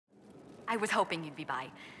I was hoping you'd be by.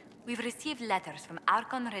 We've received letters from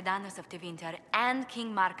Archon Radonis of Tevinter and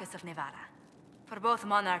King Markus of Nevarra. For both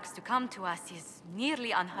monarchs to come to us is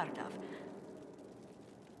nearly unheard of.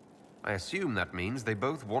 I assume that means they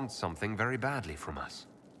both want something very badly from us.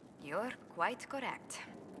 You're quite correct.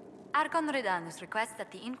 Archon Radonis requests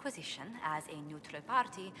that the Inquisition, as a neutral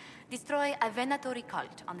party, destroy a venatory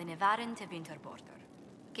cult on the Nevarran-Tevinter border.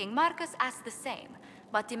 King Markus asks the same,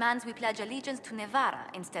 but demands we pledge allegiance to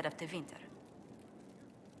Nevarra instead of Tevinter.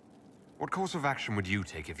 What course of action would you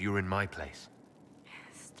take if you were in my place?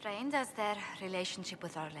 Strained as their relationship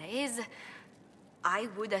with Orle is, I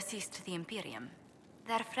would assist the Imperium.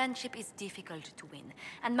 Their friendship is difficult to win,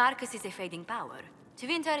 and Markus is a fading power.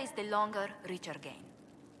 Tevinter is the longer, richer gain.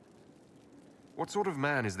 What sort of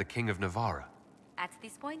man is the King of Nevarra? At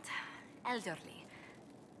this point, elderly.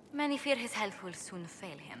 Many fear his health will soon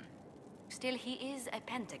fail him. Still, he is a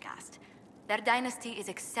Pentagast. Their dynasty is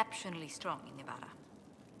exceptionally strong in Nevarra.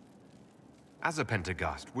 As a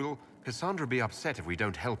Pentagast, will Cassandra be upset if we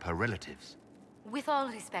don't help her relatives? With all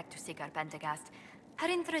respect to Sigar Pentagast, her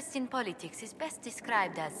interest in politics is best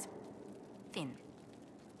described as thin.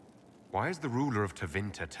 Why is the ruler of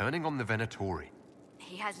Tevinter turning on the Venatori?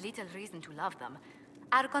 He has little reason to love them.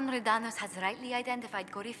 Archon Radonis has rightly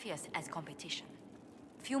identified Corypheus as competition.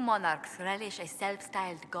 Few monarchs relish a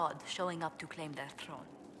self-styled god showing up to claim their throne.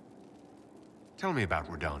 Tell me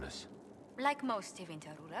about Radonis. Like most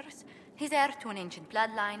Tevinter rulers, he's heir to an ancient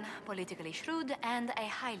bloodline, politically shrewd, and a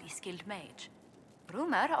highly skilled mage.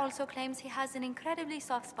 Rumor also claims he has an incredibly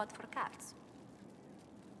soft spot for cats.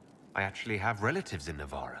 I actually have relatives in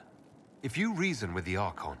Nevarra. If you reason with the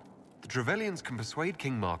Archon, the Trevelyan's can persuade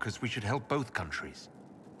King Markus we should help both countries.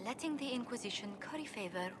 Letting the Inquisition curry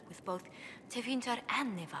favor with both Tevinter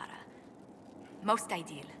and Nevarra. Most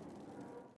ideal.